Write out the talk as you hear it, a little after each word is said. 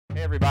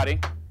Hey everybody,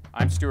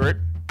 I'm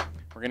Stuart.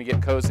 We're going to get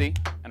cozy,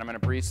 and I'm going to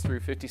breeze through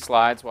 50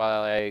 slides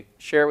while I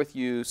share with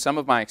you some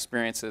of my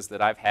experiences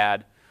that I've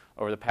had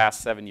over the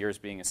past 7 years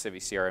being a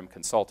CiviCRM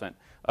consultant.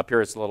 Up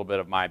here is a little bit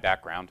of my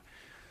background.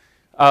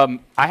 I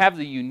have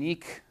the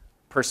unique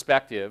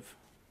perspective,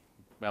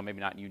 well maybe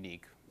not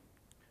unique,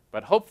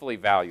 but hopefully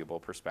valuable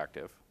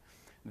perspective,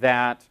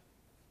 that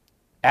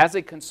as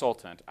a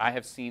consultant I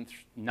have seen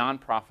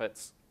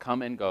nonprofits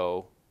come and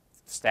go,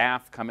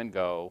 staff come and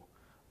go,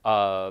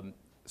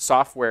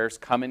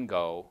 softwares come and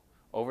go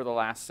over the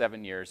last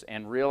 7 years,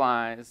 and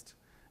realized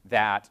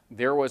that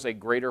there was a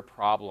greater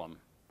problem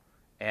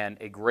and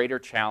a greater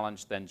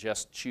challenge than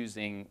just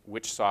choosing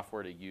which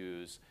software to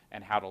use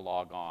and how to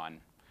log on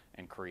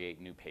and create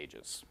new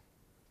pages.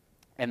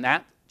 And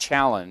that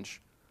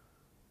challenge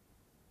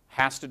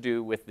has to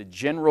do with the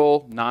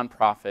general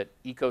nonprofit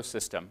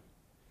ecosystem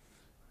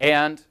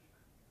and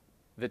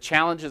the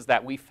challenges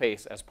that we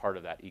face as part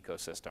of that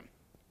ecosystem.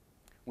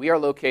 We are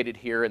located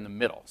here in the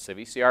middle,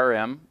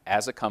 CiviCRM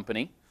as a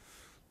company,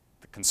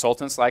 the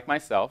consultants like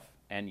myself,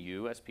 and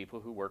you as people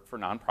who work for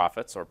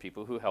nonprofits or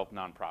people who help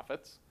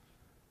nonprofits.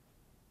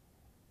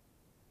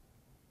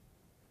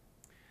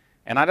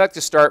 And I'd like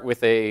to start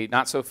with a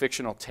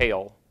not-so-fictional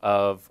tale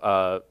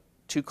of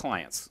two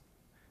clients.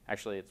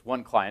 Actually, it's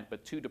one client,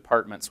 but two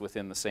departments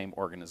within the same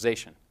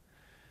organization.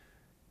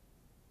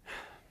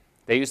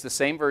 They use the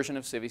same version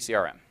of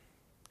CiviCRM.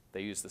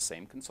 They use the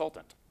same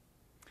consultant.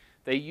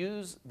 They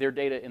use their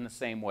data in the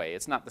same way.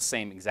 It's not the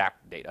same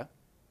exact data,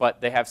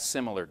 but they have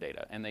similar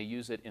data, and they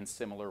use it in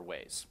similar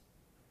ways.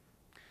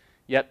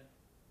 Yet,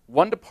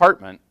 one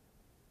department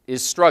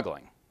is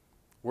struggling,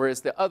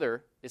 whereas the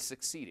other is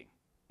succeeding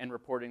and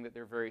reporting that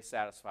they're very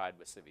satisfied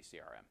with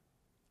CiviCRM,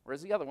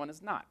 whereas the other one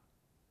is not.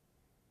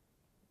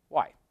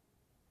 Why?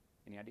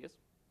 Any ideas?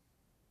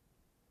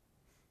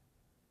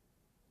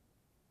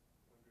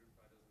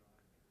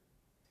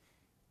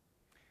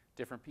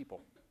 Different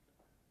people.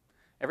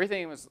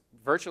 Everything was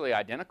virtually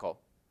identical,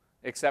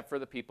 except for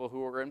the people who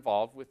were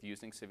involved with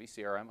using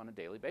CiviCRM on a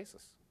daily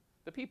basis.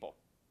 The people.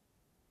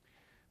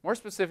 More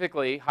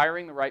specifically,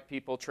 hiring the right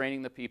people,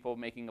 training the people,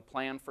 making a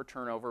plan for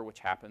turnover, which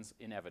happens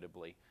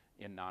inevitably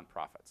in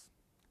nonprofits.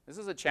 This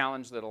is a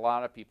challenge that a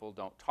lot of people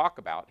don't talk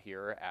about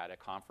here at a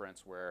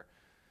conference where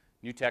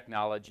new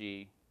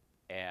technology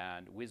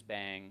and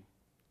whiz-bang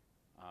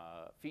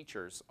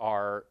features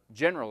are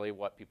generally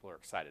what people are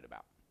excited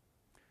about.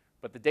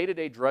 But the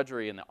day-to-day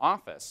drudgery in the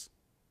office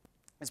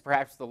is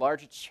perhaps the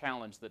largest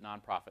challenge that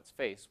nonprofits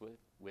face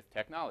with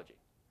technology.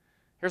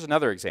 Here's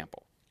another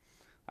example.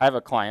 I have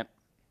a client,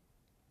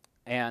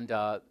 and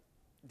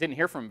didn't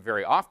hear from him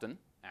very often,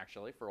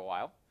 actually, for a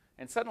while.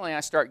 And suddenly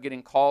I start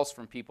getting calls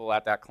from people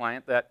at that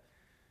client that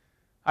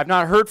I've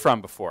not heard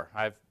from before.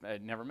 I've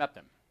never met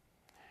them.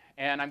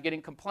 And I'm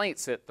getting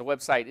complaints that the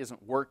website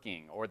isn't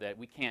working or that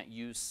we can't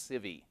use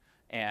Civi.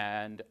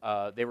 And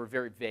they were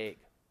very vague.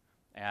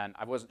 And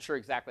I wasn't sure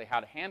exactly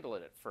how to handle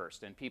it at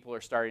first. And people are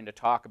starting to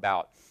talk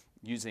about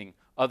using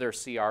other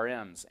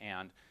CRMs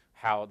and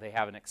how they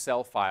have an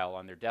Excel file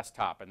on their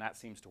desktop, and that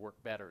seems to work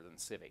better than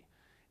Civi.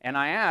 And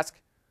I ask,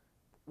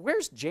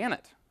 where's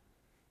Janet?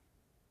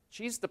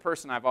 She's the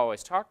person I've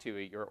always talked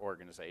to at your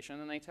organization.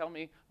 And they tell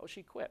me, oh,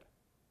 she quit.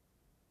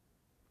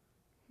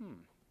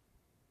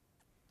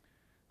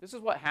 This is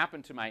what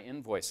happened to my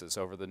invoices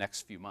over the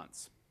next few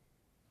months.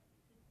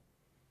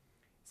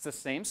 It's the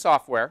same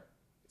software.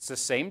 It's the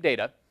same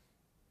data,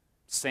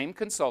 same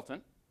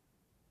consultant,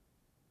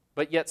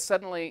 but yet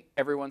suddenly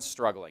everyone's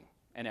struggling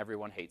and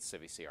everyone hates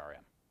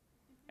CiviCRM.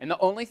 And the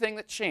only thing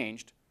that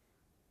changed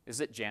is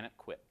that Janet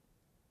quit.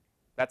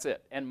 That's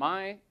it. And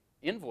my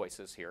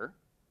invoices here,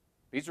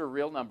 these are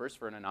real numbers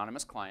for an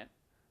anonymous client,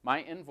 my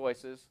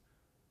invoices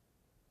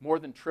more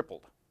than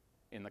tripled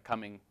in the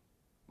coming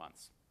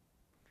months.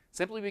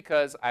 Simply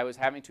because I was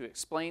having to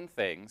explain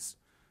things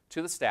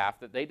to the staff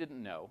that they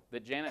didn't know,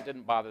 that Janet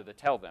didn't bother to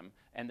tell them,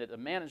 and that the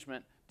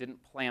management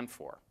didn't plan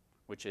for,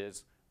 which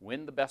is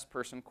when the best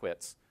person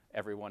quits,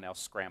 everyone else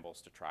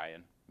scrambles to try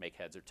and make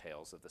heads or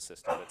tails of the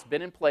system that's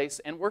been in place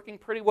and working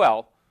pretty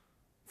well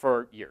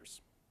for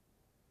years.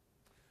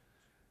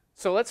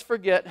 So let's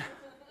forget,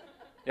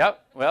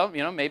 yep, well,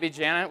 you know, maybe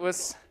Janet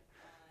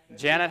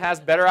has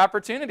better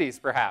opportunities,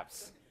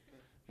 perhaps.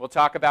 We'll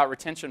talk about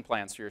retention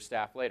plans for your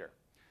staff later.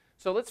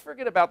 So let's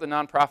forget about the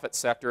nonprofit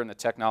sector and the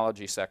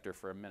technology sector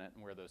for a minute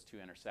and where those two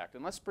intersect.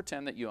 And let's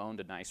pretend that you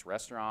owned a nice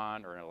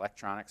restaurant or an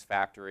electronics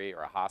factory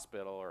or a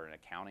hospital or an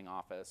accounting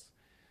office.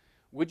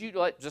 Would you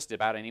let just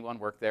about anyone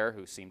work there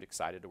who seemed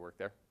excited to work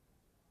there?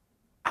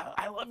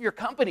 I love your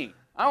company.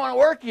 I want to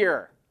work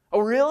here. Oh,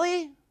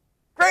 really?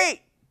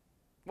 Great.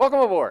 Welcome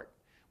aboard.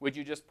 Would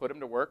you just put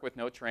them to work with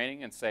no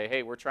training and say,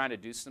 hey, we're trying to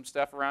do some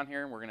stuff around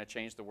here and we're going to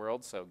change the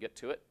world, so get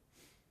to it?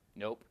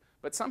 Nope.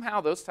 But somehow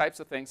those types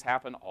of things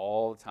happen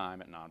all the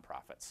time at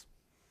nonprofits.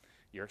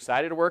 You're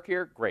excited to work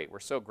here? Great.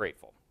 We're so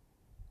grateful.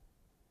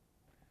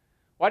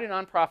 Why do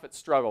nonprofits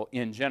struggle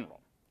in general?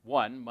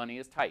 One, money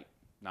is tight.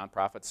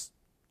 Nonprofits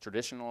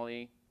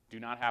traditionally do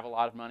not have a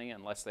lot of money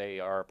unless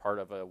they are part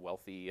of a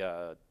wealthy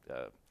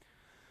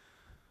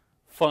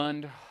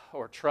fund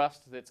or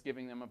trust that's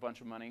giving them a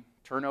bunch of money.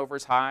 Turnover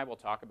is high. We'll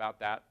talk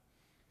about that.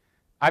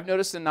 I've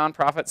noticed in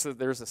nonprofits that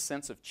there's a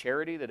sense of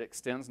charity that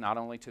extends not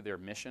only to their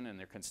mission and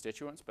their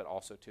constituents, but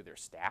also to their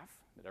staff,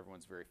 that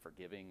everyone's very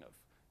forgiving of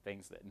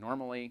things that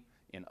normally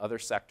in other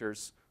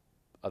sectors,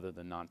 other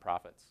than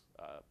nonprofits,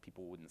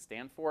 people wouldn't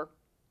stand for.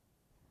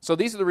 So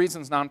these are the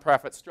reasons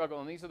nonprofits struggle,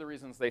 and these are the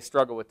reasons they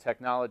struggle with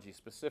technology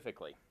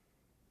specifically.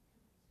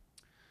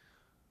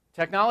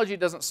 Technology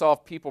doesn't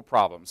solve people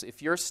problems.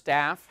 If your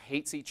staff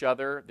hates each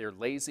other, they're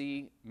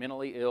lazy,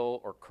 mentally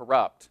ill, or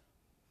corrupt,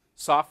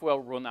 software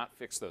will not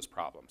fix those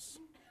problems.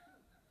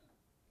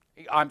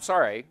 I'm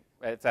sorry,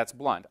 that's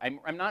blunt.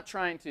 I'm not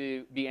trying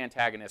to be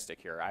antagonistic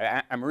here.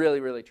 I'm really,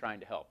 really trying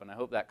to help, and I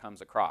hope that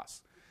comes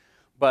across.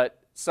 But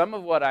some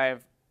of what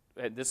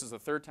this is the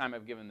third time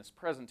I've given this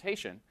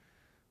presentation,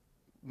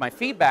 my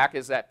feedback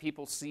is that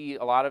people see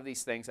a lot of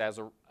these things as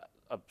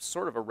a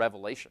sort of a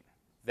revelation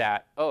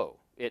that, oh,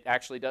 it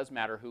actually does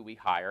matter who we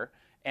hire,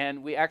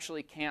 and we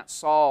actually can't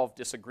solve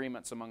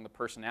disagreements among the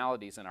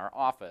personalities in our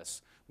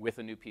office with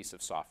a new piece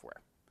of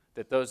software.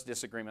 That those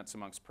disagreements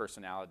amongst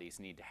personalities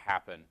need to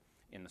happen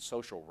in the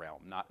social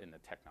realm, not in the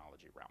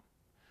technology realm.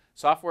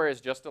 Software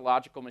is just a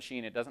logical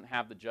machine. It doesn't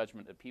have the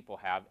judgment that people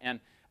have. And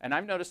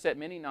I've noticed at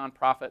many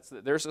nonprofits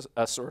that there's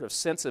a sort of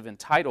sense of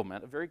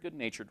entitlement, a very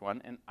good-natured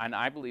one, and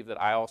I believe that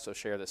I also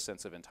share this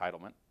sense of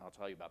entitlement. I'll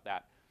tell you about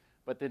that.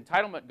 But the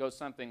entitlement goes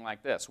something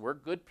like this. We're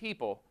good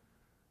people,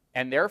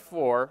 and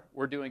therefore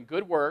we're doing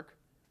good work,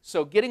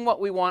 so getting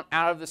what we want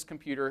out of this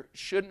computer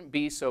shouldn't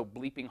be so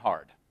bleeping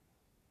hard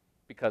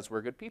because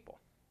we're good people.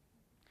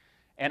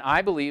 And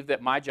I believe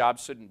that my job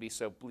shouldn't be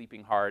so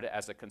bleeping hard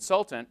as a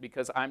consultant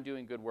because I'm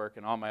doing good work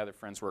and all my other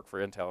friends work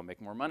for Intel and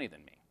make more money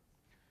than me.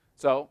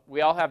 So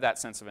we all have that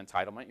sense of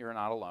entitlement. You're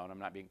not alone. I'm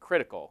not being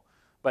critical.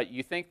 But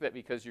you think that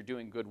because you're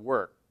doing good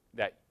work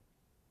that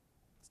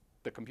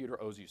the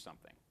computer owes you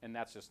something. And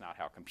that's just not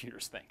how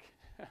computers think.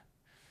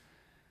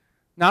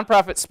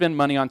 Nonprofits spend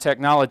money on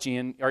technology,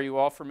 and are you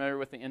all familiar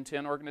with the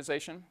N10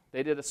 organization?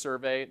 They did a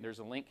survey. There's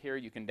a link here.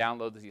 You can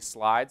download these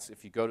slides.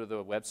 If you go to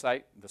the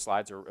website, the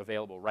slides are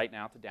available right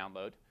now to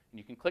download. And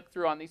you can click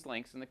through on these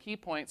links, and the key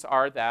points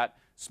are that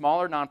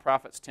smaller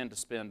nonprofits tend to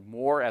spend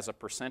more as a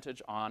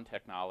percentage on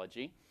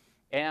technology,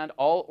 and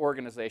all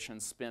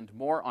organizations spend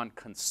more on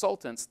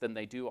consultants than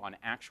they do on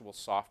actual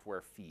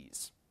software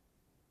fees.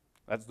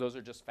 Those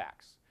are just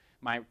facts.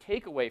 My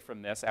takeaway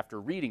from this, after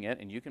reading it,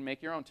 and you can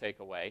make your own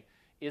takeaway,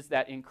 is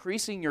that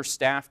increasing your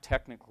staff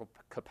technical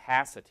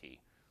capacity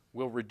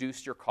will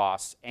reduce your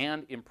costs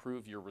and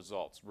improve your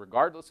results,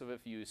 regardless of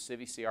if you use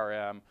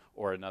CiviCRM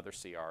or another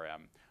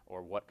CRM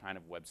or what kind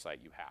of website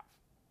you have.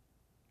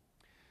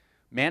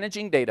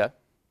 Managing data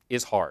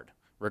is hard,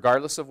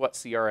 regardless of what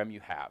CRM you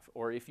have,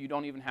 or if you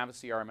don't even have a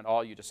CRM at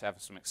all, you just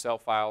have some Excel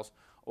files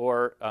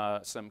or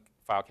some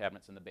file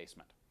cabinets in the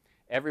basement.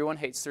 Everyone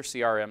hates their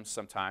CRM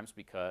sometimes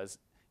because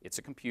it's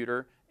a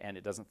computer, and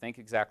it doesn't think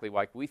exactly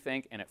like we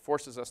think, and it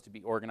forces us to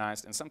be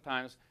organized, and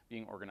sometimes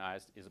being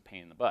organized is a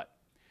pain in the butt.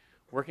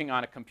 Working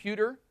on a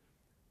computer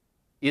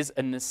is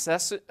a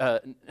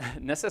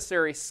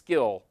necessary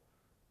skill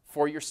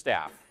for your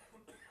staff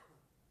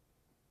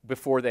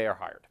before they are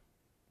hired.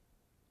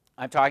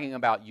 I'm talking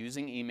about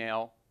using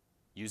email,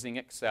 using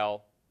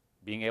Excel,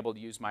 being able to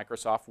use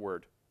Microsoft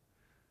Word.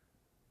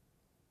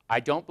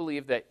 I don't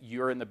believe that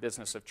you're in the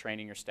business of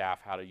training your staff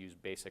how to use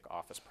basic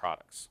Office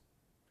products.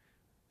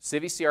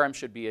 CiviCRM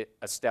should be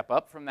a step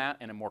up from that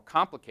and a more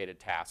complicated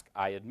task,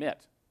 I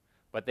admit,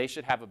 but they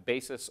should have a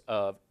basis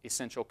of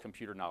essential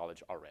computer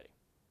knowledge already.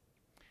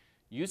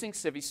 Using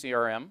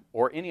CiviCRM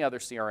or any other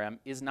CRM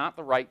is not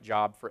the right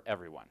job for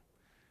everyone.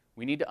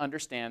 We need to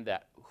understand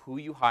that who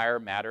you hire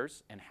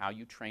matters and how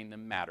you train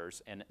them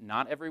matters, and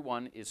not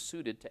everyone is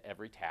suited to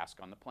every task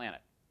on the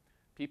planet.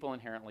 People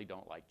inherently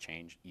don't like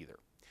change either.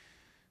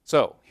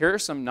 So here are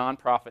some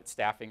nonprofit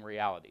staffing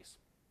realities.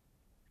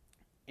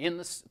 In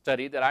the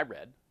study that I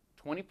read,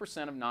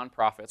 20% of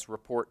nonprofits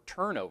report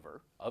turnover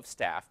of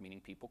staff,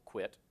 meaning people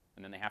quit,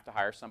 and then they have to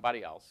hire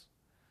somebody else,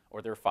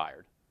 or they're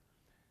fired.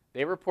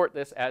 They report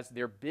this as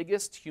their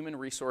biggest human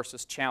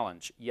resources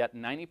challenge, yet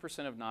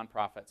 90% of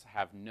nonprofits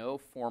have no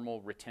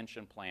formal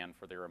retention plan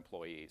for their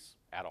employees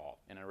at all.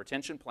 And a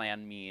retention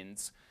plan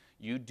means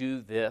you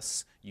do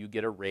this, you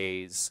get a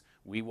raise,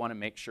 we want to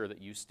make sure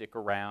that you stick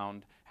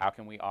around. How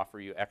can we offer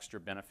you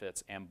extra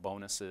benefits and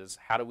bonuses?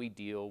 How do we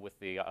deal with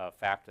the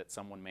fact that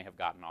someone may have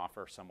gotten an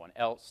offer someone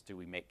else? Do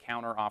we make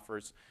counter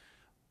offers?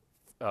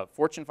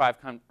 Fortune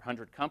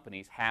 500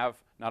 companies have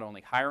not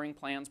only hiring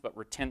plans, but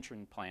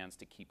retention plans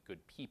to keep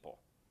good people.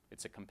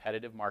 It's a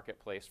competitive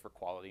marketplace for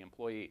quality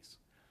employees.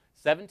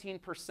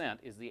 17%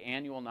 is the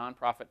annual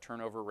nonprofit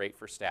turnover rate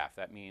for staff.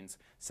 That means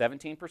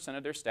 17%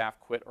 of their staff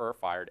quit or are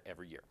fired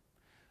every year.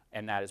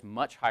 And that is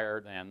much higher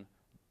than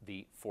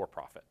the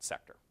for-profit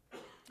sector.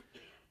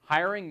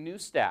 Hiring new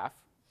staff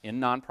in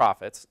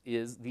nonprofits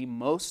is the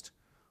most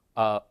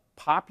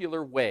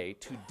popular way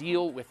to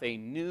deal with a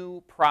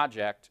new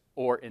project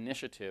or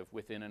initiative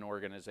within an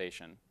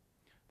organization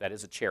that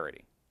is a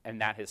charity. and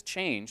that has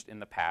changed in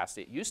the past.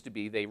 It used to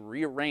be they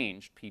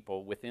rearranged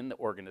people within the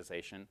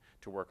organization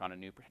to work on a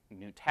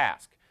new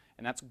task,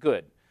 and that's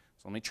good.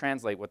 So let me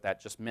translate what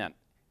that just meant.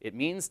 It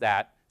means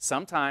that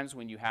sometimes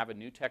when you have a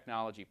new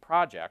technology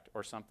project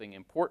or something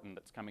important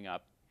that's coming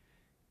up,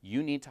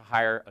 you need to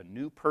hire a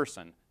new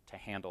person to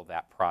handle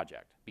that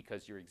project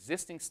because your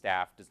existing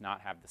staff does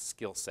not have the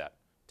skill set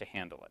to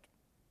handle it.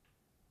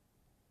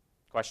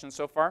 Questions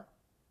so far?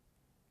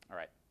 All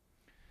right.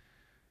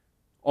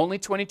 Only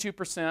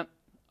 22%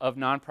 of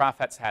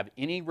nonprofits have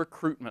any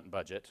recruitment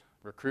budget.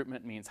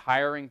 Recruitment means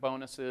hiring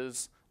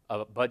bonuses,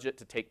 a budget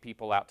to take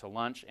people out to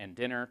lunch and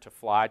dinner, to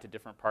fly to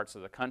different parts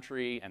of the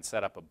country and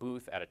set up a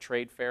booth at a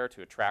trade fair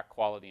to attract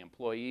quality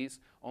employees.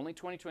 Only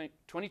 22%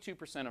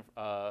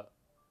 of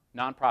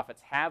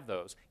nonprofits have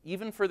those,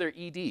 even for their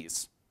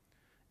EDs.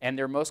 And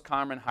their most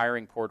common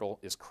hiring portal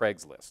is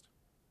Craigslist.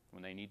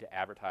 When they need to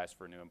advertise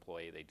for a new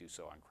employee, they do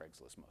so on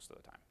Craigslist most of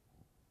the time.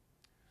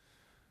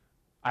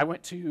 I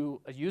went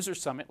to a user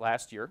summit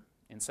last year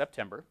in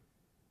September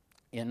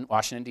in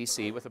Washington,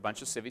 D.C. with a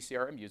bunch of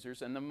CiviCRM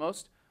users, and the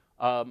most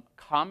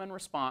common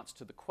response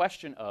to the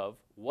question of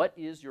what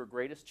is your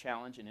greatest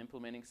challenge in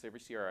implementing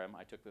CiviCRM,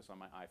 I took this on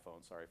my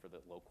iPhone, sorry for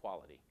the low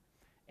quality,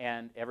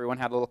 and everyone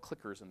had little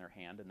clickers in their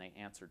hand and they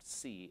answered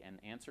C, and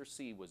answer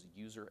C was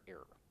user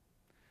error.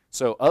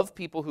 So of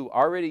people who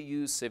already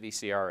use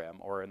CiviCRM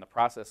or are in the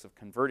process of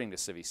converting to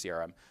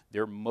CiviCRM,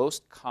 their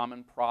most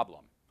common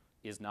problem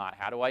is not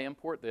how do I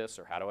import this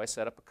or how do I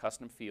set up a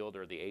custom field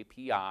or the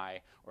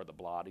API or the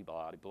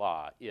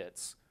blah-de-blah-de-blah.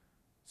 It's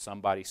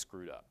somebody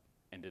screwed up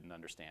and didn't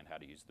understand how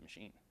to use the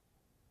machine.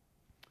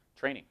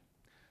 Training.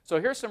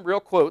 So here's some real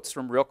quotes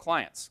from real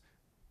clients.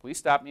 Please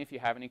stop me if you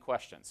have any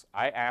questions.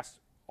 I asked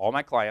all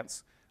my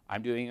clients,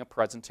 I'm doing a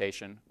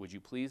presentation, would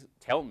you please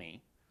tell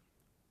me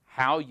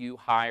how you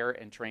hire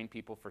and train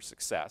people for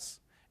success?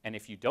 And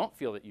if you don't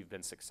feel that you've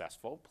been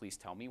successful, please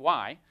tell me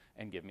why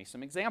and give me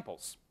some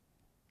examples.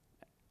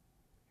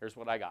 Here's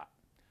what I got.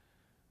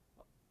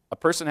 A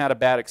person had a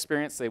bad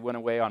experience. They went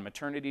away on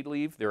maternity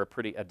leave. They're a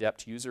pretty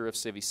adept user of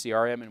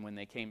CiviCRM, and when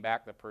they came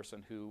back, the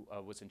person who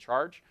was in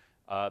charge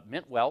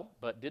meant well,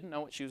 but didn't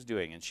know what she was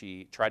doing, and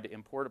she tried to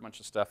import a bunch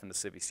of stuff into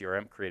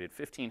CiviCRM, created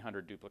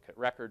 1,500 duplicate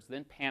records,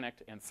 then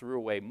panicked and threw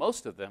away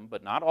most of them,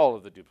 but not all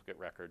of the duplicate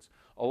records,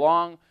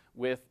 along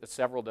with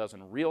several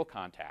dozen real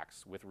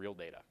contacts with real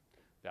data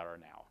that are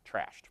now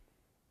trashed.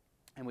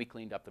 And we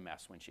cleaned up the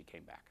mess when she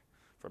came back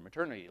from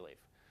maternity leave.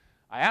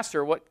 I asked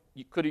her, what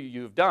could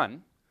you have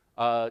done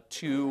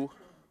to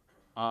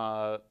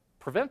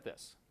prevent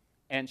this?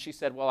 And she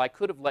said, well, I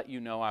could have let you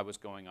know I was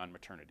going on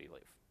maternity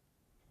leave.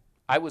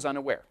 I was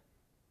unaware.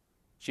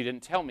 She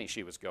didn't tell me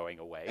she was going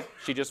away.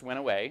 She just went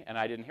away, and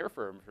I didn't hear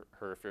from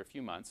her for a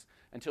few months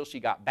until she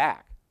got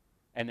back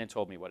and then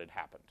told me what had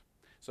happened.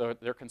 So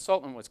their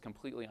consultant was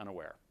completely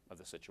unaware of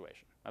the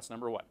situation. That's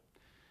number one.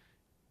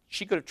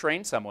 She could have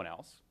trained someone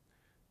else.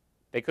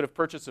 They could have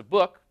purchased a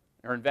book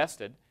or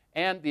invested,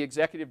 and the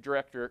executive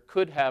director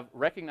could have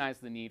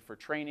recognized the need for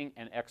training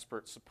and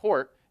expert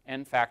support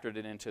and factored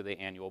it into the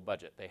annual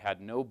budget. They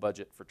had no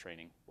budget for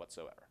training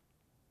whatsoever.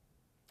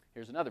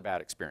 Here's another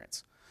bad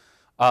experience.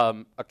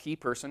 A key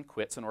person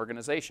quits an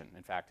organization.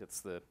 In fact, it's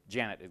the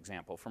Janet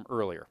example from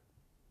earlier.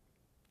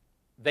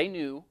 They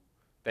knew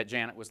that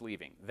Janet was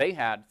leaving. They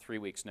had 3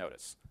 weeks'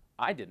 notice.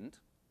 I didn't.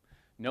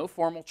 No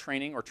formal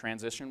training or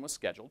transition was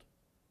scheduled.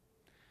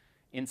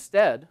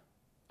 Instead,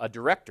 a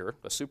director,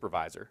 a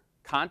supervisor,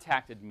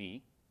 contacted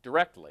me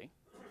directly,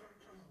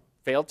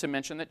 failed to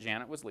mention that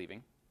Janet was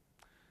leaving,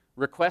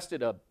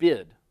 requested a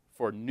bid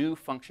for new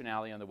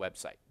functionality on the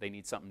website. They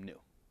need something new.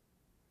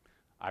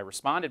 I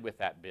responded with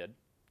that bid.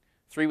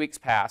 3 weeks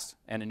passed,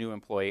 and a new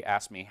employee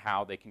asked me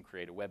how they can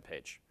create a web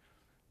page.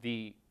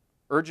 The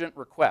urgent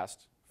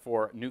request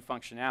for new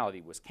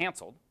functionality was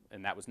canceled,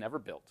 and that was never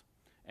built,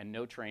 and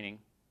no training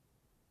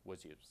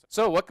was used.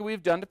 So what could we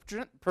have done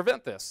to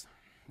prevent this?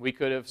 We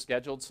could have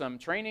scheduled some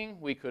training.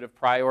 We could have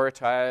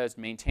prioritized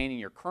maintaining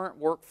your current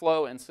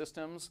workflow and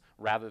systems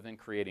rather than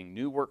creating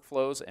new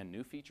workflows and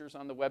new features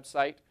on the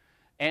website.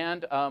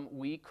 And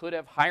we could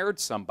have hired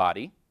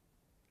somebody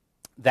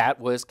that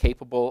was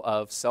capable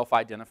of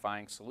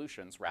self-identifying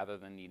solutions rather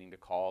than needing to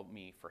call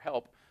me for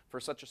help for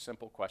such a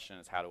simple question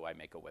as how do I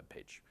make a web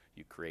page?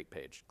 You create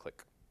page,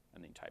 click,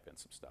 and then you type in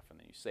some stuff, and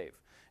then you save.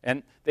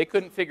 And they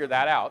couldn't figure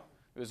that out.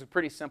 It was a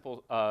pretty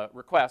simple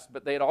request,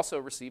 but they had also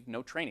received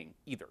no training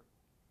either.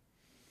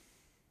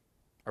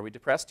 Are we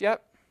depressed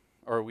yet,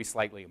 or are we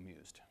slightly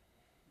amused?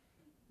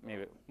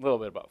 Maybe a little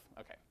bit of both.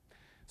 Okay.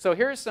 So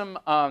here's some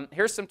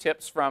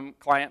tips from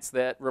clients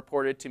that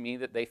reported to me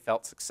that they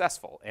felt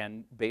successful.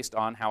 And based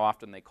on how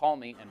often they call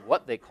me and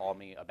what they call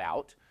me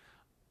about,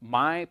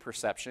 my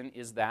perception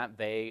is that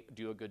they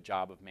do a good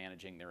job of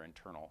managing their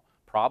internal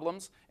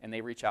problems, and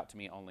they reach out to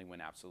me only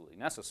when absolutely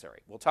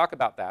necessary. We'll talk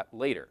about that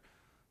later.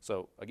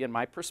 So again,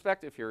 my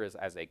perspective here is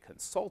as a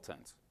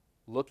consultant,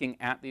 looking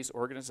at these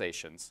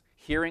organizations,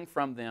 hearing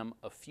from them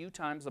a few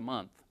times a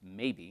month,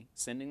 maybe,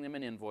 sending them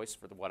an invoice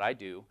for what I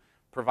do,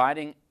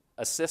 providing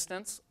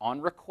assistance on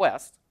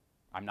request.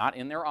 I'm not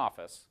in their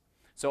office,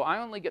 So I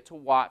only get to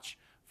watch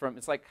from,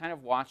 it's like kind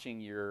of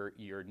watching your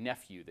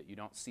nephew that you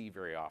don't see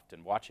very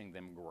often, watching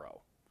them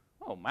grow.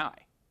 Oh my,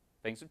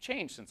 things have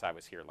changed since I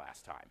was here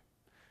last time.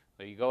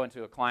 So you go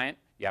into a client,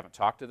 you haven't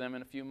talked to them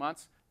in a few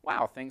months,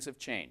 wow, things have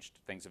changed.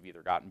 Things have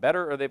either gotten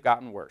better or they've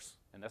gotten worse.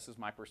 And this is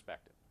my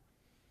perspective.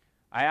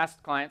 I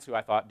asked clients who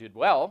I thought did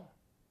well,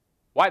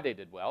 why they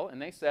did well, and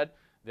they said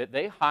that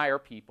they hire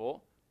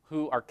people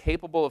who are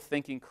capable of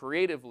thinking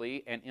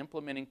creatively and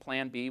implementing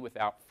Plan B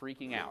without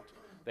freaking out.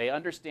 They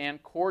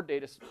understand core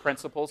data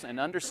principles and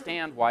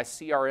understand why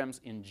CRMs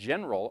in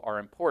general are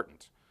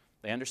important.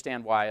 They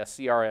understand why a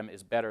CRM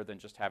is better than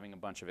just having a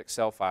bunch of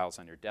Excel files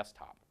on your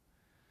desktop.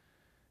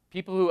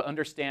 People who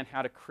understand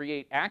how to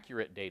create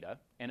accurate data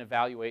and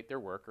evaluate their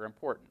work are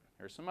important.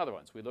 Here's some other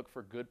ones. We look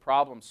for good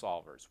problem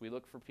solvers. We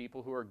look for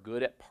people who are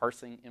good at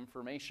parsing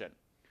information.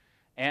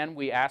 And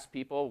we ask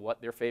people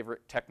what their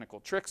favorite technical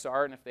tricks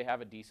are, and if they have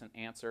a decent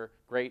answer,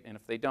 great, and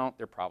if they don't,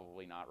 they're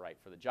probably not right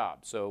for the job.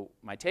 So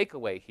my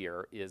takeaway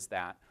here is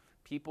that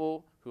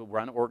people who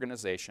run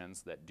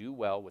organizations that do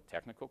well with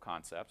technical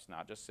concepts,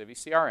 not just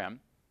CiviCRM,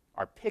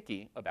 are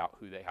picky about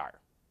who they hire.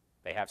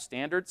 They have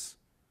standards,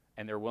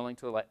 and they're willing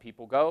to let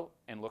people go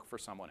and look for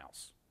someone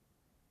else.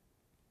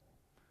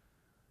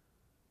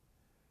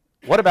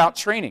 What about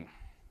training?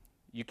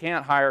 You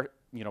can't hire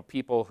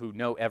people who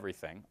know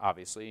everything,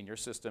 obviously, and your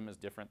system is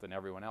different than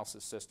everyone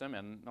else's system,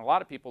 and a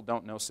lot of people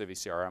don't know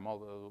CiviCRM,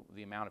 although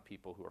the amount of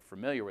people who are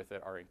familiar with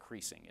it are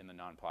increasing in the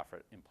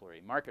nonprofit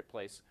employee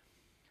marketplace.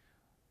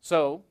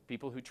 So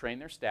people who train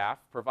their staff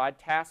provide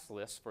task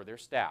lists for their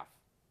staff.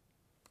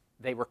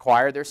 They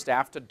require their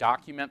staff to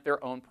document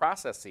their own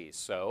processes.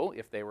 So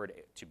if they were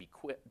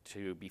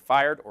to be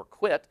fired or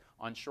quit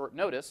on short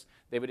notice,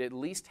 they would at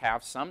least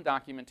have some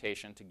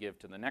documentation to give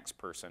to the next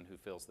person who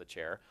fills the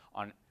chair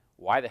on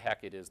why the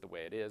heck it is the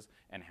way it is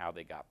and how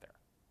they got there.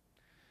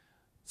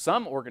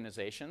 Some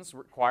organizations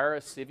require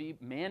a Civi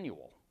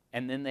manual,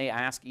 and then they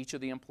ask each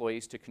of the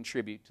employees to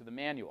contribute to the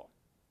manual.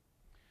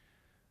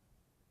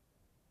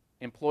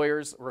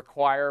 Employers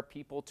require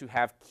people to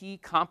have key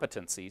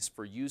competencies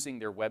for using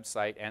their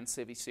website and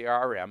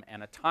CiviCRM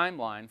and a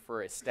timeline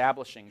for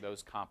establishing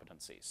those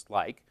competencies.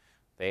 Like,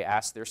 they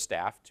ask their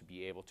staff to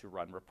be able to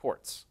run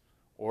reports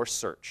or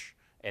search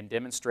and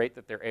demonstrate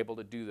that they're able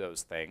to do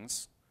those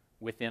things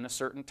within a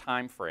certain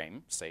time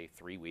frame, say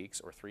 3 weeks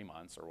or 3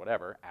 months or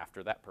whatever,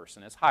 after that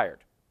person is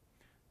hired.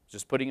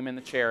 Just putting them in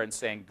the chair and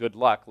saying, good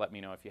luck, let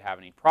me know if you have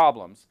any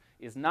problems,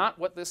 is not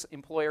what this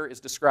employer is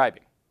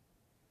describing.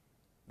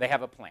 They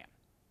have a plan.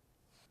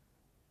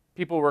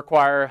 People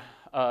require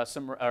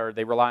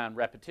they rely on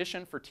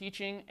repetition for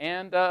teaching,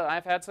 and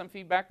I've had some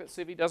feedback that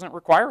Civi doesn't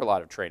require a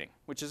lot of training,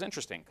 which is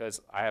interesting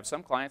because I have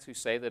some clients who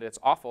say that it's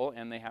awful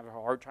and they have a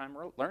hard time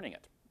learning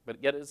it,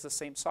 but yet it's the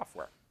same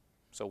software.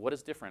 So what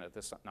is different at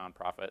this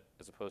nonprofit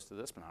as opposed to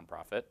this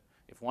nonprofit?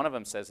 If one of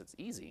them says it's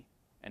easy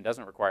and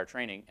doesn't require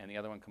training, and the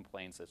other one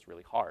complains that it's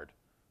really hard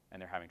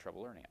and they're having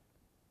trouble learning it.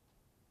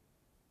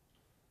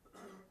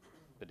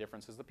 The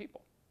difference is the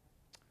people.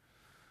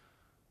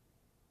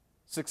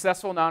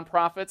 Successful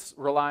nonprofits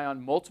rely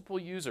on multiple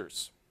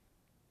users.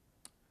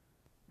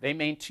 They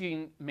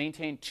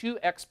maintain 2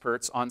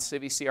 experts on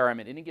CiviCRM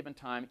at any given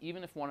time,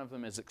 even if one of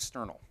them is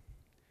external.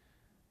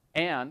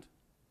 And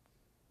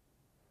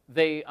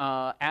they,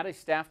 at a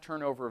staff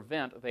turnover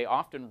event, they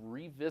often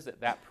revisit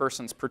that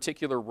person's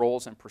particular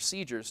roles and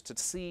procedures to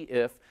see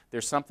if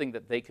there's something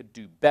that they could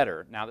do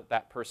better now that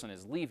that person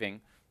is leaving.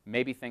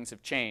 Maybe things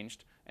have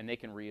changed, and they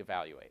can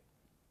reevaluate.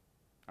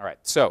 All right,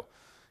 so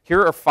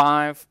here are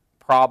 5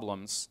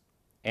 problems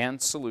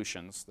and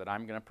solutions that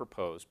I'm going to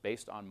propose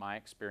based on my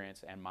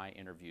experience and my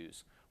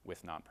interviews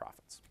with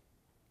nonprofits.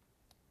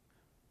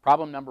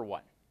 Problem number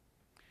 1.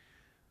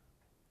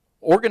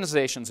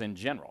 Organizations in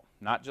general,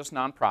 not just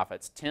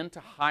nonprofits, tend to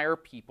hire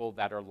people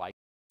that are like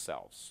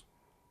themselves.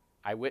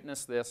 I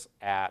witnessed this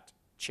at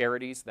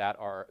charities that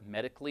are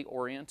medically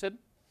oriented,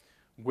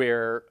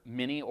 where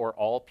many or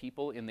all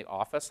people in the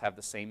office have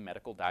the same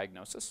medical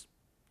diagnosis,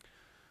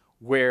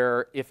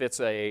 where if it's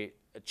a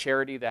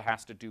charity that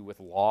has to do with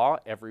law,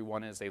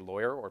 everyone is a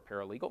lawyer or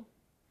paralegal,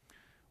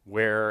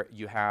 where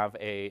you have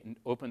an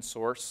open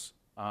source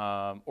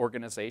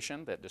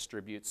organization that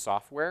distributes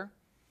software.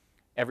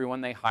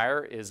 Everyone they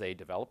hire is a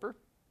developer,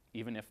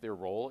 even if their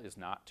role is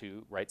not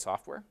to write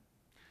software.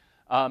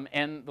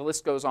 And the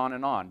list goes on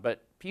and on.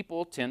 But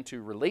people tend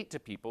to relate to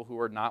people who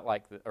are not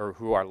like or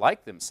who are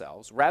like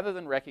themselves, rather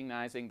than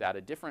recognizing that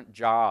a different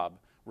job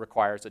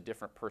requires a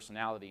different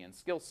personality and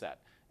skill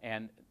set.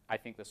 And I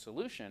think the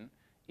solution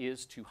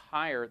is to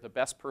hire the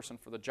best person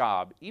for the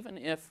job, even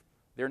if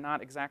they're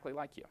not exactly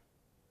like you.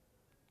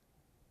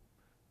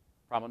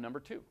 Problem number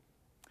 2.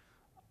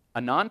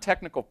 A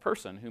non-technical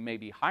person who may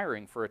be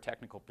hiring for a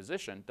technical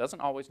position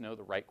doesn't always know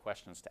the right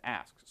questions to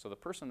ask. So the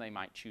person they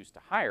might choose to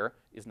hire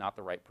is not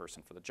the right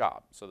person for the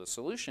job. So the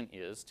solution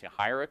is to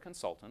hire a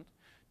consultant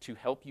to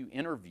help you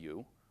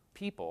interview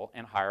people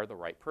and hire the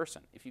right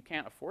person. If you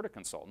can't afford a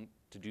consultant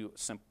to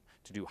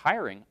do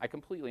hiring, I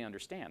completely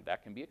understand.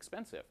 That can be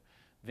expensive.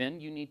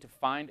 Then you need to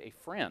find a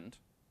friend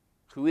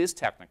who is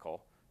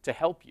technical to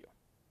help you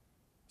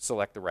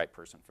select the right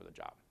person for the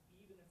job.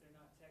 Even if they're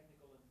not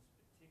technical in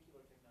this particular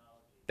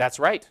technology. That's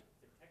right.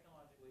 They're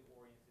technologically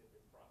oriented,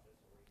 they're process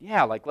oriented.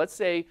 Yeah, like let's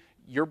say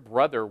your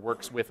brother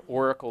works with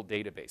Oracle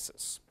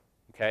databases,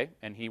 okay?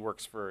 And he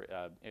works for,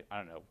 I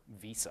don't know,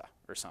 Visa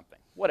or something,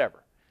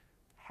 whatever.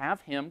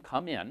 Have him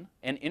come in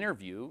and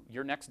interview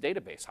your next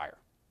database hire.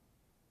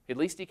 At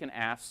least he can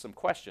ask some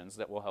questions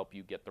that will help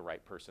you get the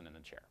right person in the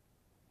chair.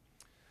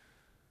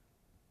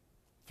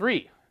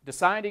 3,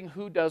 deciding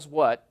who does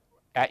what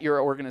at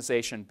your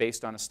organization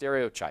based on a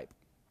stereotype.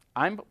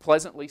 I'm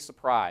pleasantly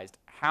surprised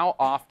how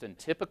often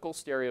typical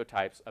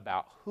stereotypes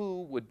about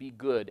who would be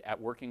good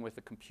at working with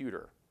a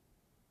computer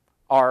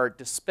are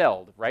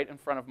dispelled right in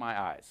front of my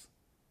eyes.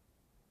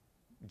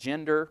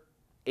 Gender,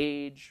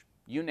 age,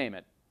 you name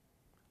it.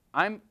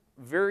 I'm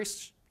very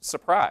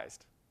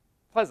surprised,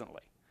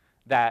 pleasantly,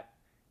 that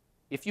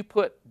if you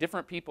put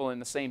different people in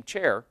the same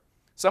chair,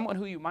 someone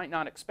who you might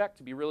not expect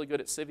to be really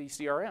good at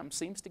CiviCRM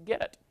seems to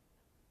get it.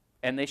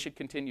 And they should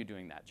continue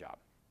doing that job.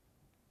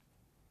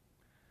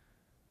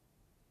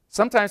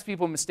 Sometimes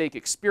people mistake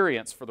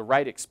experience for the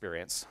right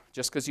experience.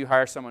 Just because you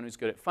hire someone who's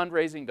good at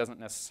fundraising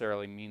doesn't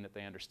necessarily mean that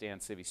they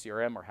understand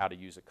CiviCRM or how to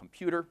use a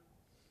computer.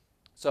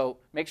 So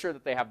make sure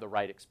that they have the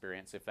right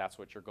experience if that's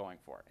what you're going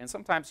for. And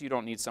sometimes you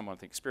don't need someone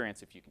with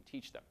experience if you can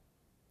teach them.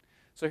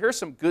 So here's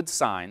some good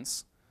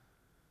signs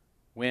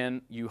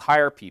when you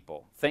hire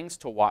people, things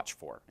to watch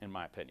for, in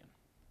my opinion.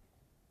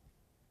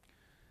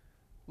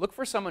 Look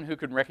for someone who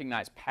can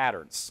recognize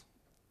patterns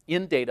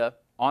in data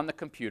on the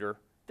computer.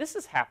 This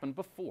has happened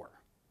before.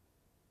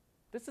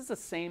 This is the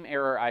same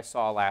error I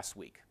saw last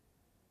week.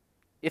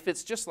 If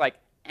it's just like,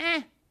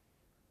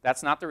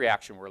 that's not the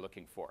reaction we're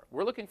looking for.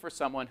 We're looking for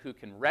someone who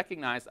can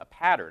recognize a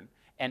pattern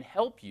and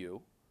help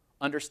you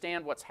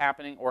understand what's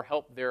happening or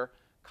help their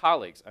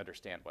colleagues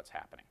understand what's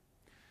happening.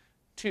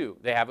 2,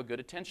 they have a good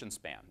attention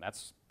span.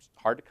 That's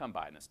hard to come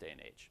by in this day and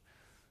age.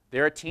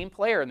 They're a team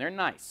player and they're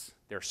nice.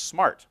 They're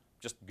smart.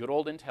 Just good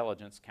old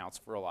intelligence counts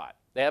for a lot.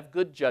 They have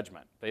good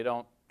judgment. They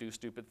don't do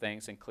stupid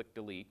things and click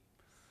delete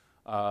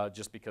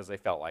just because they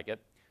felt like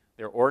it.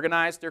 They're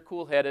organized, they're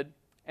cool-headed,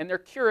 and they're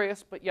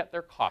curious, but yet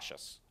they're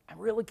cautious. I'm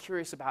really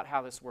curious about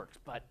how this works,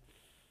 but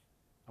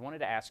I wanted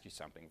to ask you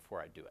something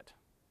before I do it.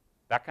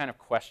 That kind of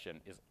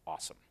question is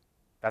awesome.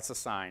 That's a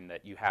sign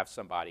that you have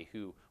somebody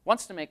who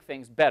wants to make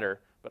things better,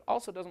 but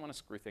also doesn't want to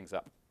screw things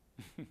up.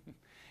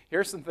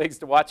 Here's some things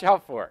to watch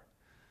out for.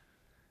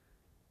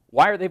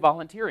 Why are they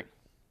volunteering?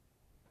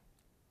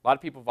 A lot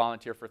of people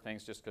volunteer for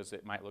things just because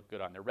it might look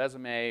good on their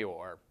resume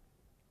or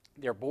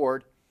they're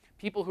bored.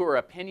 People who are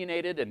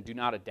opinionated and do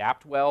not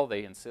adapt well,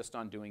 they insist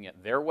on doing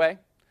it their way.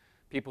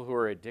 People who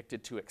are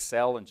addicted to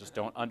Excel and just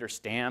don't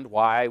understand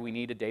why we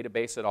need a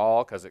database at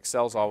all, because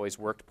Excel's always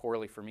worked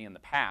poorly for me in the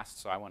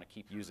past, so I want to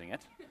keep using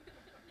it.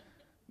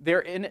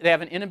 They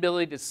have an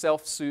inability to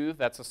self-soothe.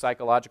 That's a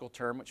psychological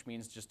term, which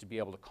means just to be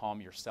able to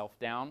calm yourself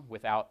down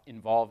without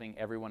involving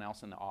everyone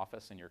else in the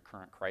office in your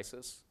current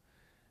crisis.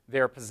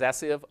 They're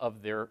possessive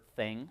of their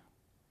thing.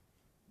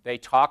 They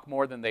talk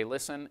more than they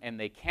listen, and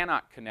they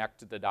cannot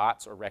connect the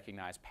dots or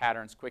recognize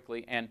patterns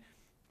quickly. And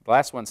the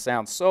last one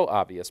sounds so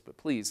obvious, but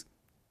please,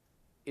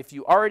 if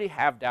you already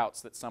have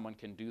doubts that someone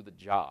can do the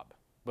job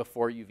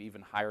before you've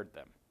even hired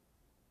them,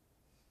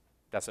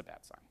 that's a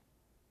bad sign.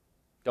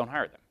 Don't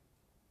hire them.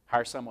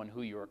 Hire someone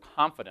who you're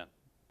confident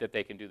that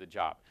they can do the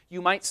job.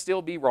 You might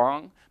still be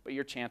wrong, but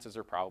your chances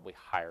are probably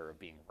higher of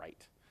being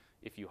right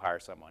if you hire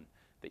someone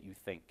that you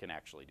think can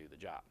actually do the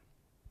job.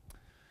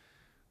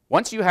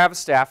 Once you have a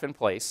staff in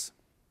place,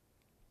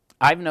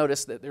 I've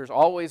noticed that there's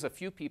always a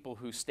few people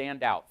who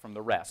stand out from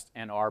the rest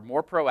and are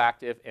more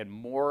proactive and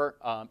more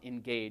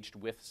engaged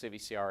with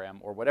CiviCRM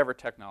or whatever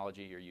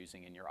technology you're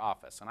using in your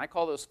office. And I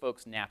call those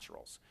folks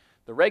naturals.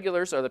 The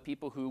regulars are the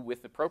people who,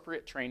 with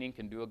appropriate training,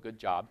 can do a good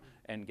job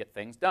and get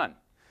things done.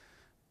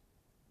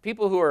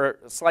 People who are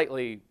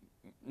slightly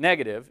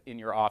negative in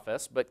your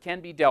office but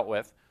can be dealt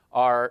with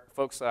are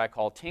folks that I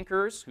call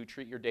tinkerers, who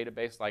treat your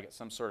database like it's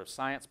some sort of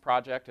science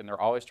project, and they're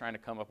always trying to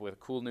come up with a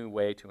cool new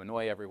way to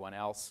annoy everyone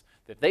else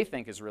that they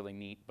think is really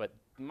neat, but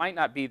might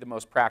not be the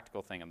most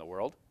practical thing in the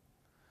world.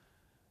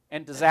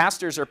 And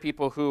disasters are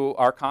people who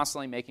are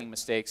constantly making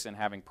mistakes and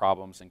having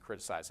problems and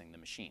criticizing the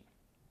machine.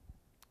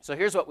 So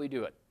here's what we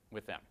do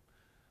with them.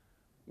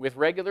 With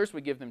regulars,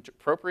 we give them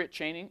appropriate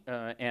training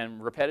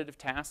and repetitive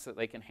tasks that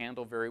they can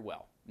handle very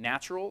well.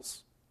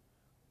 Naturals,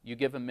 you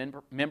give a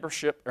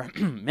mentorship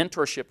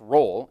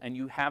role, and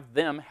you have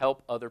them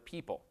help other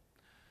people.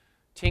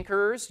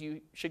 Tinkerers,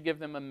 you should give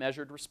them a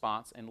measured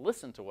response and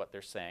listen to what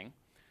they're saying,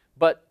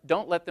 but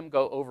don't let them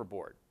go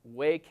overboard.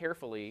 Weigh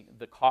carefully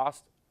the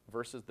cost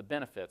versus the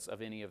benefits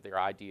of any of their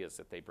ideas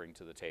that they bring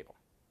to the table.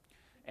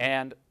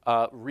 And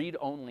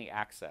read-only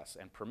access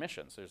and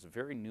permissions. There's a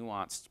very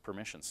nuanced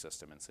permission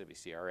system in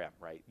CiviCRM,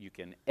 right? You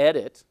can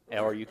edit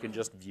or you can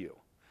just view.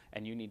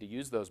 And you need to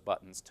use those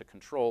buttons to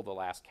control the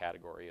last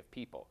category of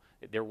people.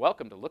 They're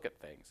welcome to look at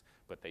things,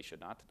 but they should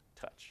not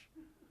touch.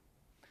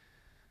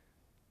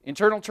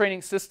 Internal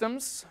training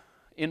systems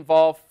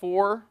involve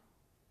 4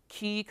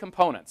 key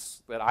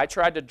components that I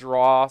tried to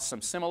draw some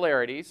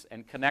similarities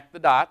and connect the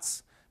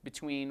dots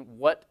between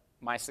what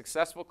my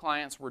successful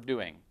clients were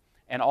doing.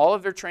 And all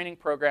of their training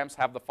programs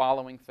have the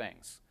following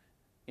things.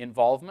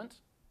 Involvement.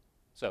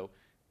 So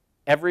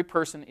every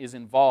person is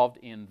involved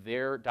in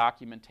their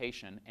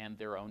documentation and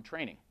their own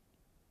training.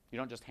 You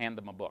don't just hand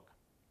them a book.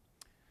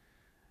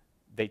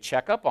 They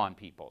check up on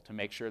people to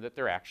make sure that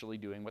they're actually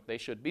doing what they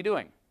should be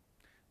doing.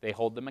 They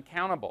hold them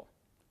accountable.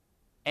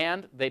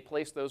 And they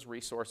place those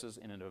resources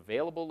in an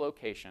available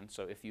location.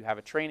 So if you have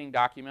a training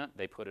document,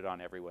 they put it on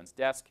everyone's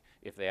desk.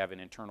 If they have an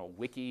internal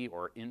wiki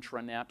or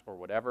intranet or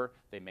whatever,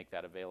 they make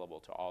that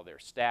available to all their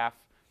staff.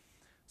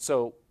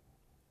 So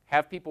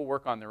have people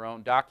work on their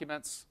own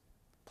documents,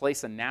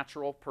 place a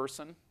natural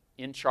person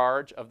in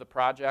charge of the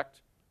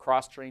project,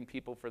 cross-train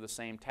people for the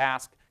same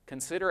task,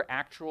 consider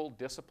actual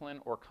discipline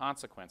or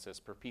consequences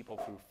for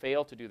people who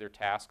fail to do their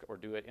task or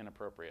do it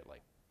inappropriately.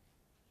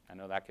 I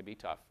know that could be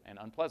tough and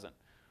unpleasant,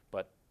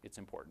 but it's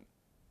important.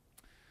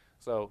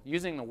 So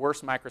using the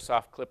worst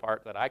Microsoft clip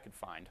art that I could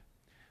find,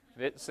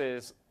 this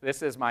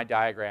is my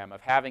diagram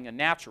of having a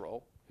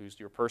natural, who's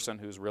your person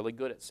who's really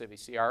good at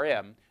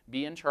CiviCRM,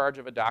 be in charge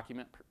of a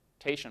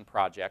documentation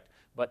project,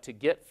 but to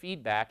get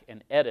feedback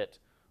and edit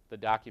the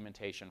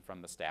documentation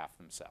from the staff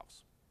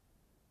themselves.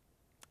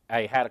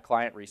 I had a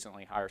client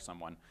recently hire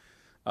someone.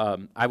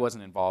 I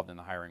wasn't involved in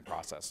the hiring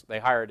process. They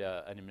hired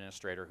an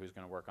administrator who's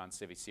going to work on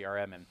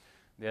CiviCRM, and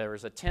there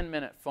was a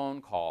 10-minute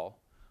phone call,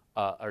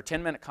 or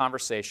 10-minute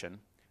conversation.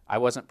 I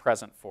wasn't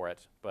present for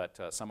it, but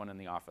someone in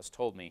the office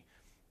told me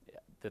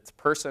that the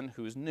person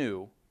who's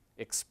new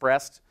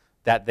expressed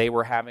that they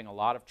were having a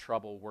lot of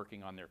trouble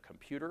working on their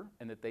computer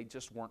and that they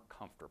just weren't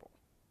comfortable.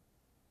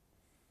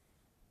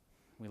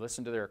 We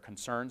listened to their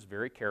concerns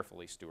very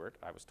carefully, Stuart,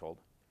 I was told.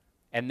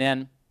 And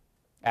then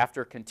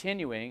after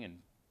continuing and,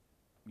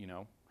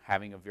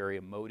 having a very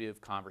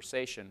emotive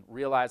conversation,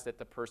 realized that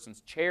the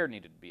person's chair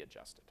needed to be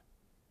adjusted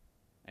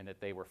and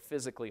that they were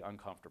physically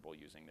uncomfortable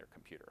using their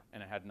computer,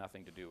 and it had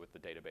nothing to do with the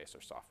database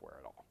or software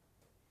at all.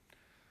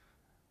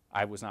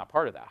 I was not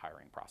part of that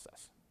hiring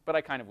process, but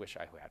I kind of wish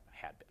I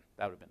had been.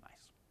 That would have been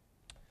nice.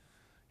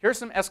 Here's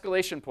some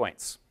escalation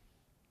points,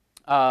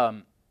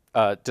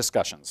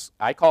 discussions.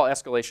 I call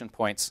escalation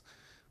points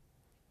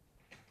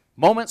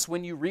moments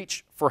when you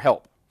reach for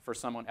help for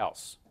someone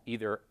else,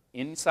 either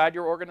inside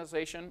your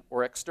organization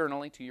or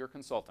externally to your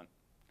consultant.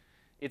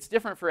 It's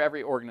different for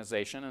every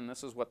organization, and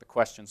this is what the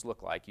questions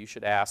look like. You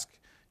should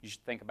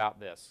think about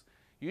this.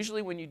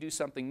 Usually when you do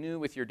something new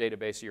with your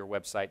database or your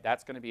website,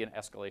 that's going to be an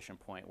escalation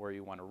point where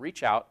you want to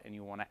reach out and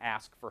you want to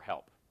ask for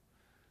help.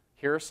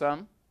 Here are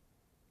some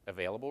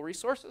available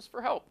resources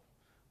for help.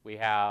 We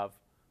have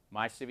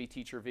My Civi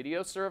Teacher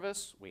video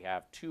service. We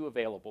have 3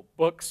 available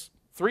books.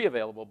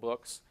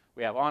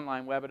 We have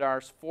online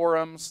webinars,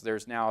 forums.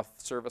 There's now a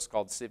service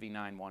called Civi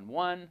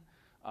 911.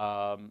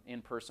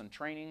 In-person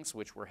trainings,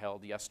 which were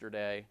held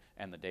yesterday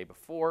and the day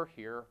before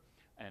here.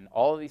 And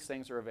all of these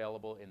things are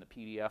available in the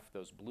PDF.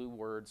 Those blue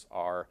words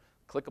are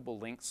clickable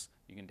links.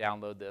 You can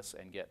download this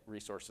and get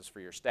resources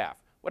for your staff.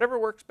 Whatever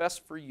works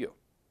best for you.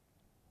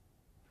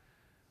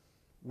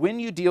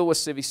 When you deal with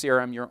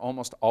CiviCRM, you're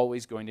almost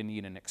always going to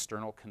need an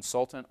external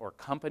consultant or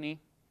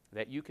company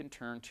that you can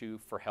turn to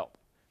for help.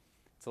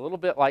 It's a little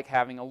bit like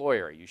having a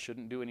lawyer. You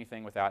shouldn't do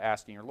anything without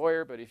asking your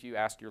lawyer, but if you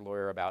ask your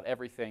lawyer about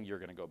everything, you're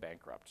going to go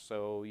bankrupt.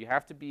 So you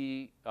have to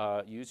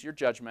use your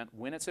judgment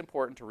when it's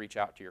important to reach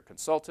out to your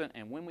consultant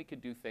and when we could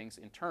do things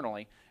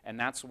internally, and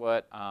that's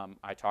what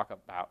I talk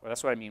about.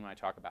 That's what I mean when I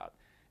talk about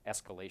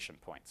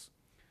escalation points.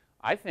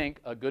 I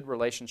think a good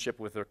relationship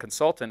with a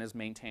consultant is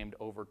maintained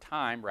over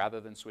time rather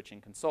than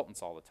switching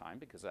consultants all the time,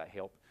 because that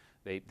helps.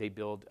 They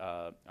build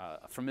a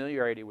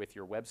familiarity with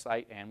your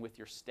website and with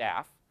your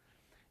staff.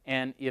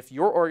 And if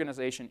your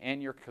organization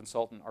and your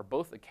consultant are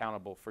both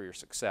accountable for your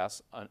success,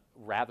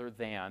 rather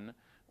than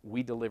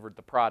we delivered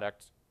the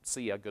product,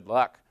 see ya, good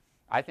luck,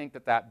 I think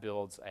that that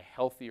builds a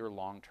healthier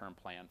long-term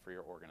plan for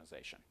your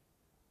organization.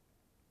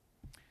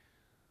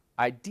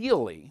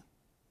 Ideally,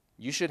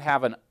 you should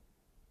have an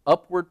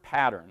upward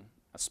pattern,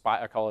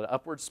 I call it an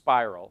upward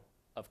spiral,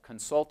 of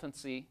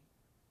consultancy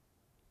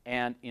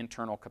and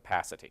internal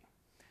capacity.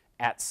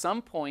 At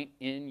some point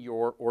in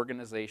your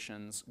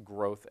organization's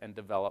growth and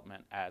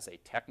development as a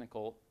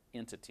technical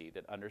entity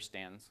that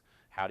understands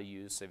how to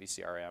use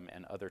CiviCRM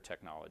and other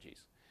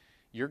technologies,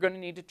 you're going to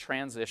need to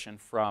transition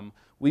from,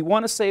 we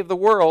want to save the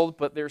world,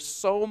 but there's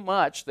so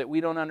much that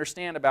we don't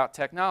understand about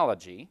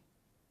technology,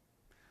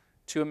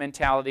 to a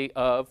mentality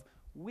of,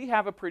 we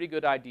have a pretty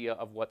good idea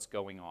of what's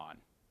going on.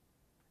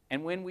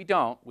 And when we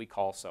don't, we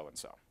call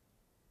so-and-so.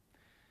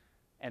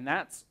 And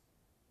that's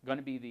going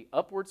to be the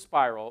upward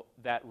spiral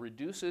that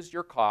reduces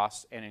your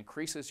costs and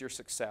increases your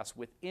success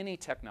with any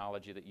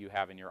technology that you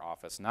have in your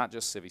office, not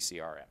just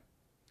CiviCRM.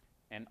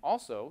 And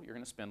also, you're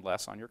going to spend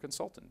less on your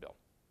consultant bill.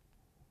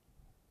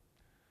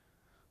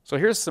 So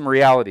here's some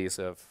realities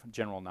of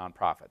general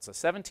nonprofits. A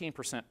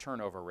 17%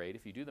 turnover rate,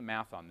 if you do the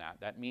math on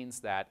that, that means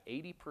that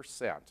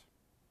 80%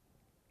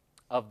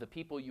 of the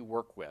people you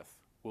work with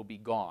will be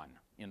gone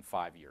in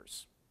 5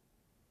 years.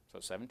 So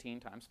 17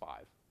 times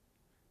 5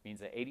 means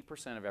that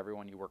 80% of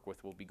everyone you work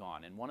with will be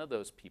gone, and one of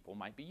those people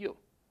might be you.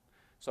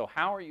 So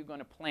how are you going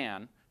to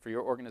plan for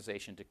your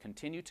organization to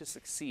continue to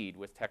succeed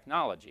with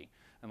technology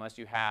unless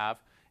you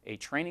have a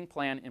training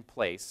plan in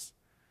place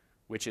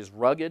which is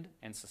rugged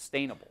and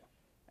sustainable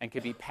and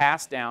can be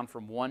passed down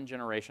from one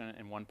generation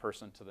and one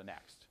person to the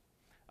next?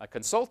 A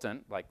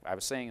consultant, like I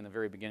was saying in the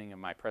very beginning of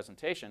my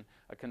presentation,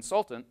 a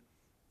consultant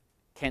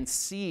can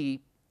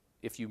see,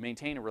 if you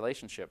maintain a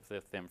relationship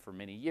with them for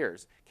many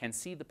years, can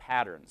see the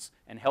patterns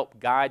and help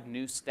guide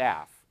new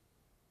staff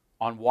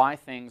on why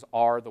things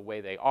are the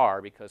way they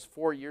are, because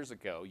 4 years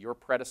ago, your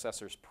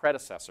predecessor's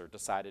predecessor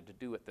decided to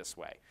do it this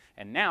way.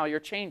 And now you're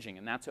changing,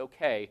 and that's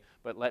okay,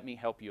 but let me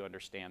help you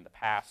understand the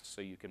past so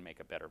you can make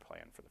a better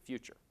plan for the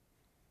future.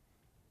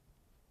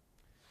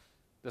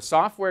 The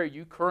software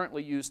you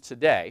currently use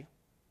today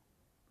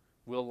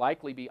will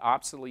likely be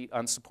obsolete,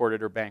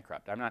 unsupported, or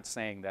bankrupt. I'm not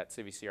saying that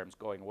CiviCRM is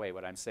going away.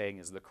 What I'm saying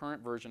is the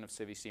current version of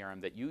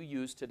CiviCRM that you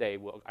use today,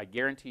 I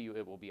guarantee you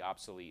it will be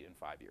obsolete in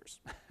 5 years.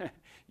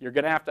 You're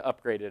going to have to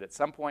upgrade it at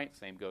some point.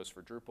 Same goes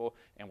for Drupal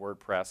and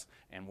WordPress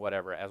and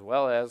whatever, as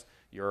well as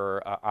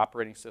your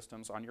operating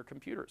systems on your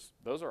computers.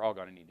 Those are all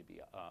going to need to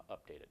be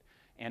updated.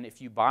 And if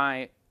you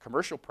buy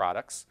commercial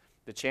products,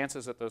 the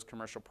chances that those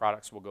commercial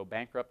products will go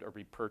bankrupt or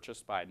be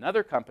purchased by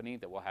another company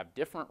that will have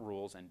different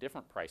rules and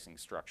different pricing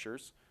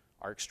structures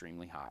are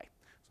extremely high.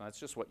 So that's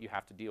just what you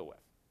have to deal with.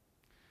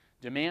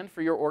 Demand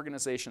for your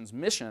organization's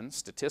mission,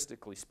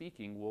 statistically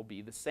speaking, will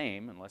be the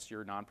same unless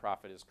your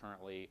nonprofit is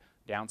currently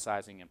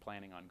downsizing and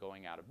planning on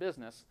going out of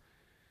business.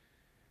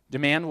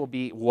 Demand will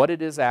be what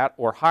it is at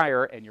or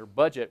higher, and your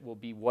budget will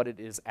be what it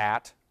is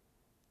at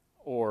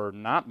or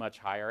not much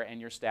higher,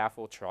 and your staff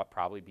will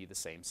probably be the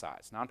same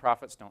size.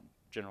 Nonprofits don't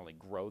generally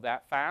grow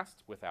that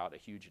fast without a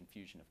huge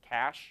infusion of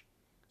cash.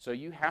 So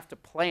you have to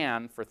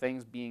plan for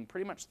things being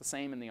pretty much the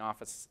same in the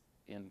office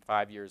in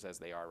 5 years as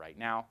they are right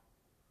now,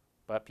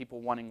 but people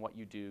wanting what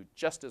you do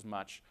just as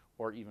much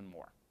or even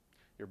more.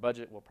 Your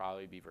budget will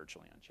probably be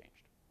virtually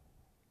unchanged.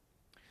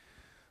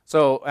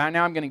 So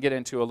now I'm going to get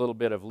into a little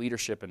bit of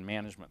leadership and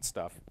management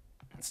stuff,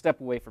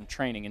 step away from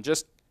training, and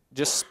just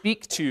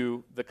speak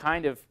to the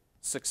kind of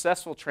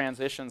successful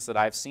transitions that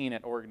I've seen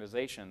at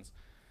organizations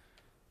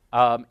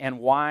and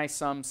why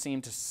some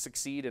seem to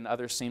succeed and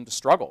others seem to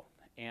struggle.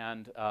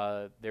 And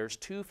there's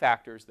two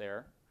factors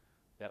there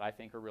that I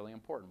think are really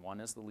important. One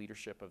is the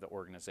leadership of the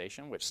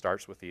organization, which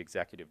starts with the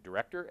executive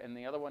director, and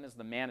the other one is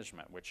the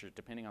management, which,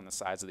 depending on the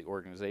size of the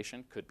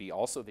organization, could be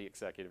also the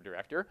executive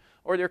director,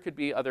 or there could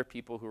be other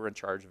people who are in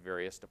charge of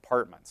various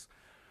departments.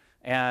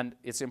 And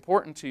it's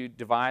important to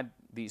divide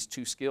these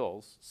two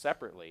skills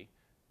separately,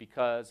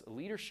 because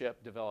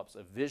leadership develops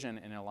a vision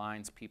and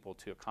aligns people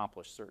to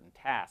accomplish certain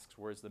tasks,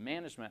 whereas the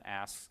management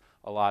asks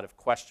a lot of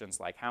questions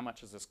like, how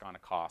much is this going to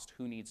cost,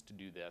 who needs to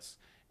do this,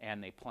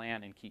 and they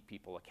plan and keep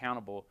people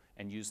accountable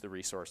and use the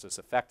resources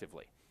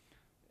effectively.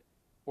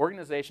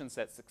 Organizations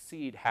that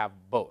succeed have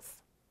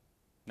both.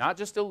 Not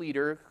just a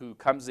leader who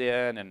comes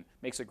in and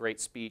makes a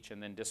great speech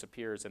and then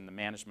disappears and the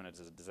management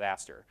is a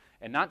disaster,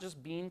 and not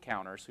just bean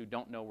counters who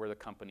don't know where the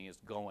company is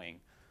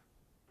going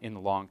in the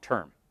long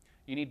term.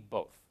 You need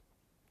both.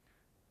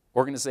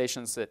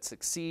 Organizations that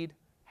succeed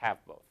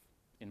have both,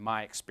 in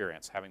my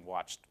experience, having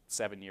watched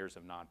 7 years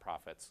of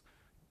nonprofits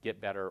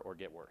get better or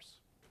get worse.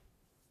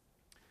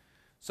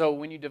 So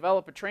when you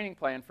develop a training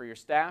plan for your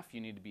staff,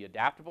 you need to be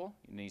adaptable,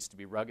 it needs to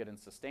be rugged and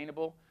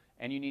sustainable,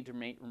 and you need to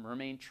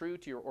remain true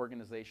to your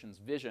organization's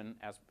vision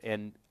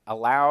and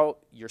allow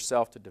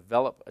yourself to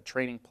develop a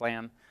training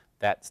plan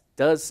that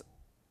does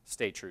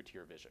stay true to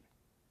your vision.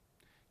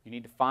 You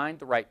need to find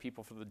the right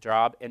people for the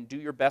job and do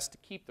your best to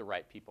keep the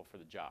right people for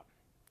the job.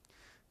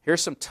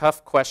 Here's some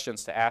tough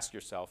questions to ask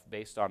yourself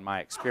based on my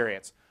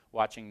experience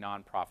watching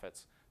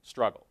nonprofits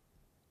struggle.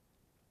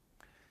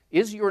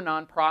 Is your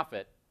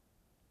nonprofit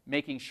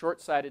making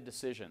short-sighted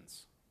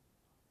decisions,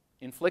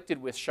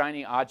 inflicted with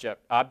shiny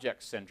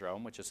object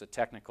syndrome, which is a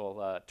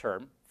technical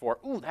term for,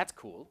 ooh, that's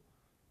cool.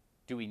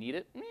 Do we need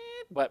it?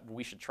 But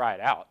we should try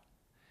it out.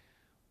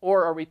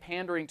 Or are we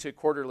pandering to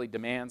quarterly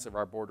demands of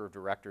our board of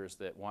directors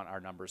that want our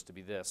numbers to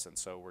be this, and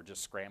so we're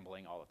just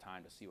scrambling all the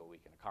time to see what we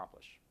can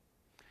accomplish?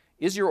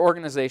 Is your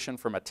organization,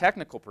 from a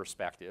technical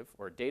perspective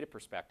or a data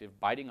perspective,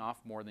 biting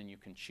off more than you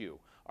can chew?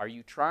 Are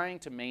you trying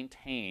to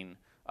maintain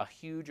a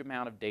huge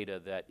amount of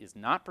data that is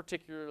not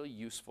particularly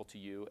useful to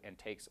you and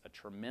takes a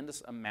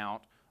tremendous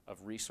amount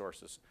of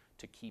resources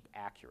to keep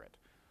accurate?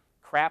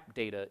 Crap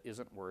data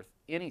isn't worth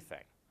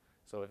anything.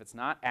 So if it's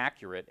not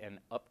accurate and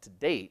up to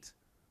date,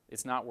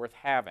 it's not worth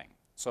having.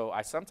 So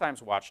I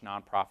sometimes watch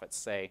nonprofits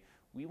say,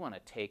 we want to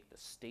take the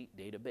state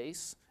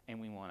database and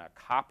we want to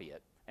copy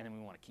it, and then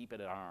we want to keep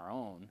it on our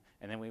own,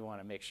 and then we want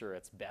to make sure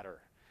it's better.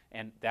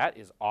 And that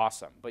is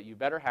awesome, but you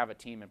better have a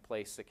team in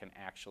place that can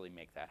actually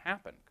make that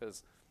happen,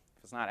 because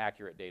if it's not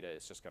accurate data,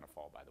 it's just going to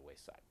fall by the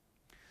wayside.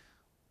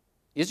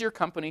 Is your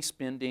company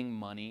spending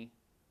money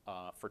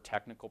for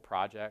technical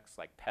projects,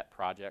 like pet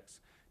projects,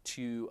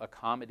 to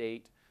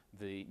accommodate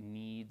the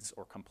needs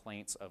or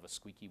complaints of a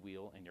squeaky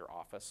wheel in your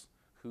office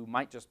who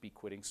might just be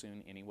quitting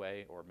soon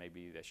anyway, or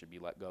maybe they should be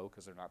let go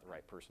because they're not the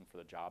right person for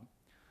the job.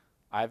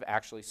 I've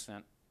actually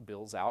sent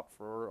bills out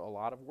for a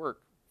lot of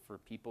work for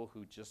people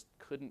who just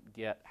couldn't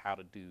get how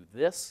to do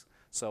this,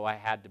 so I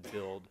had to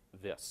build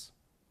this.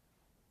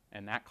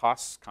 And that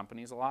costs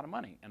companies a lot of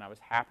money, and I was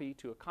happy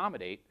to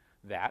accommodate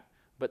that,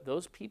 but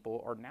those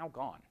people are now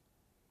gone.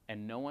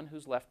 And no one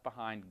who's left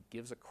behind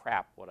gives a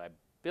crap what I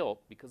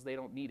built because they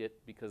don't need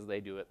it, because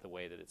they do it the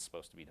way that it's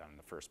supposed to be done in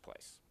the first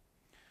place.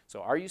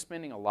 So are you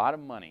spending a lot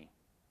of money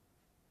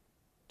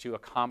to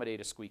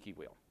accommodate a squeaky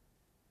wheel?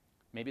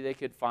 Maybe they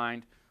could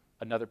find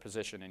another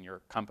position in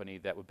your company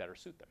that would better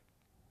suit them.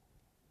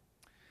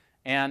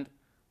 And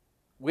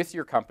with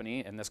your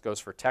company, and this goes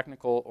for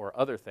technical or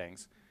other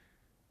things,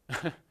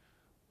 the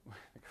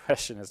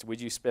question is,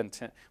 would you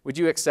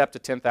accept a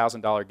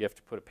 $10,000 gift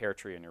to put a pear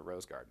tree in your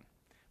rose garden?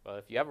 Well,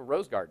 if you have a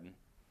rose garden,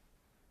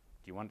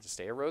 do you want it to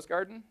stay a rose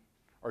garden?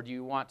 Or do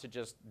you want to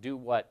just do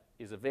what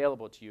is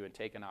available to you and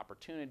take an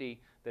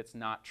opportunity that's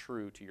not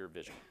true to your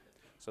vision?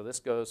 So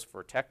this goes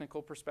for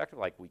technical perspective,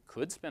 like we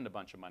could spend a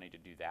bunch of money to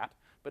do that,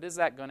 but is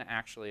that going to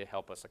actually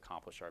help us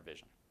accomplish our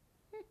vision?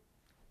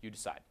 You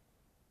decide.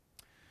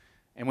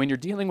 And when you're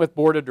dealing with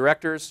board of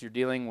directors, you're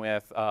dealing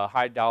with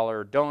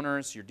high-dollar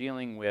donors, you're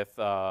dealing with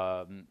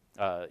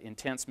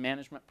intense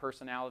management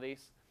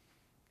personalities,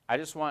 I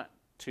just want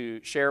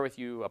to share with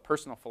you a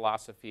personal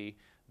philosophy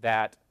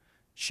that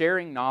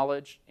sharing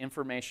knowledge,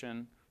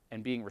 information,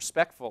 and being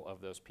respectful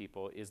of those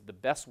people is the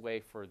best way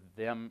for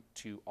them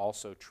to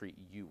also treat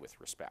you with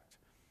respect.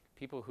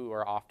 People who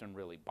are often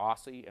really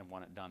bossy and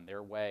want it done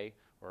their way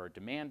or are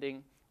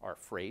demanding are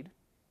afraid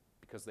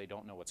because they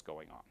don't know what's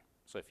going on.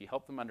 So if you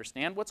help them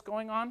understand what's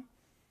going on,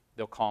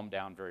 they'll calm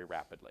down very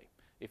rapidly.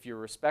 If you're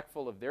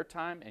respectful of their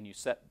time and you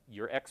set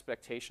your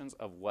expectations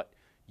of what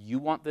you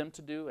want them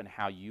to do and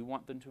how you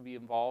want them to be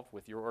involved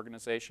with your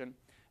organization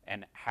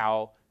and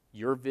how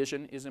your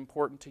vision is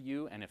important to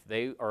you, and if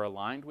they are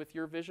aligned with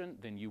your vision,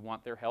 then you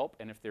want their help,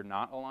 and if they're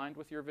not aligned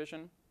with your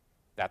vision,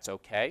 that's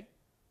okay,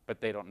 but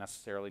they don't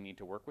necessarily need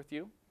to work with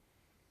you.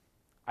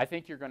 I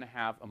think you're going to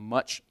have a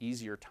much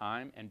easier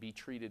time and be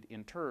treated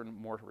in turn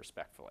more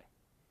respectfully.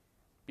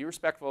 Be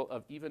respectful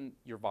of even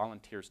your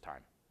volunteers'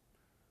 time,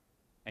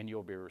 and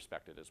you'll be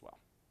respected as well.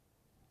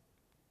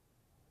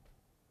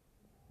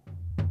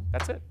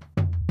 That's it.